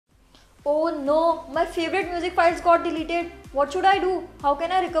Oh no, my favorite music files got deleted. What should I do? How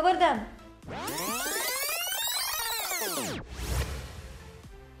can I recover them?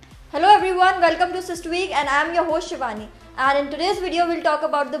 Hello everyone, welcome to Systweek and I am your host Shivani. And in today's video, we'll talk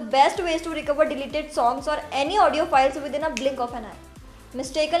about the best ways to recover deleted songs or any audio files within a blink of an eye.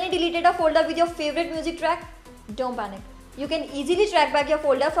 Mistakenly deleted a folder with your favorite music track? Don't panic. You can easily track back your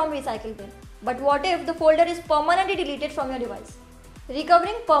folder from recycle bin. But what if the folder is permanently deleted from your device?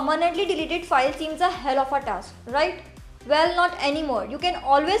 Recovering permanently deleted files seems a hell of a task, right? Well, not anymore. You can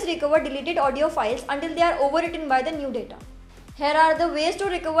always recover deleted audio files until they are overwritten by the new data. Here are the ways to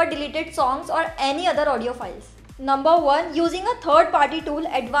recover deleted songs or any other audio files. Number 1. Using a third-party tool,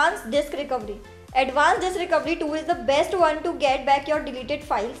 Advanced Disk Recovery. Advanced Disk Recovery tool is the best one to get back your deleted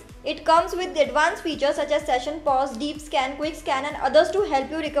files. It comes with advanced features such as session pause, deep scan, quick scan and others to help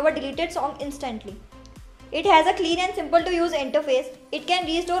you recover deleted song instantly. It has a clean and simple to use interface. It can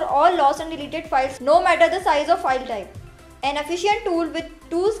restore all lost and deleted files no matter the size or file type. An efficient tool with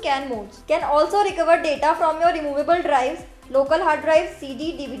 2 scan modes. Can also recover data from your removable drives, local hard drives,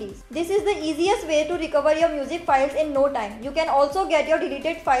 CD, DVDs. This is the easiest way to recover your music files in no time. You can also get your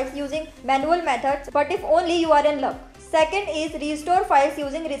deleted files using manual methods, but if only you are in luck. Second is restore files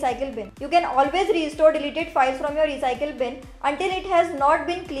using recycle bin. You can always restore deleted files from your recycle bin until it has not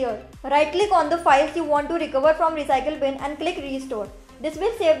been cleared. Right click on the files you want to recover from recycle bin and click restore. This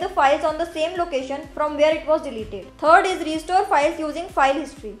will save the files on the same location from where it was deleted. Third is restore files using file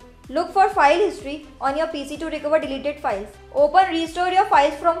history. Look for file history on your PC to recover deleted files. Open restore your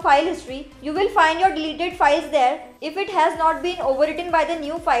files from file history. You will find your deleted files there. If it has not been overwritten by the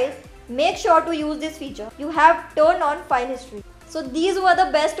new files, make sure to use this feature. You have turned on file history. So these were the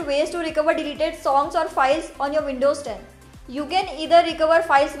best ways to recover deleted songs or files on your Windows 10. You can either recover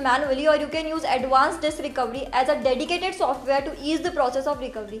files manually or you can use Advanced Disk Recovery as a dedicated software to ease the process of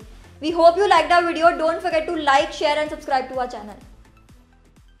recovery. We hope you liked our video. Don't forget to like, share and subscribe to our channel.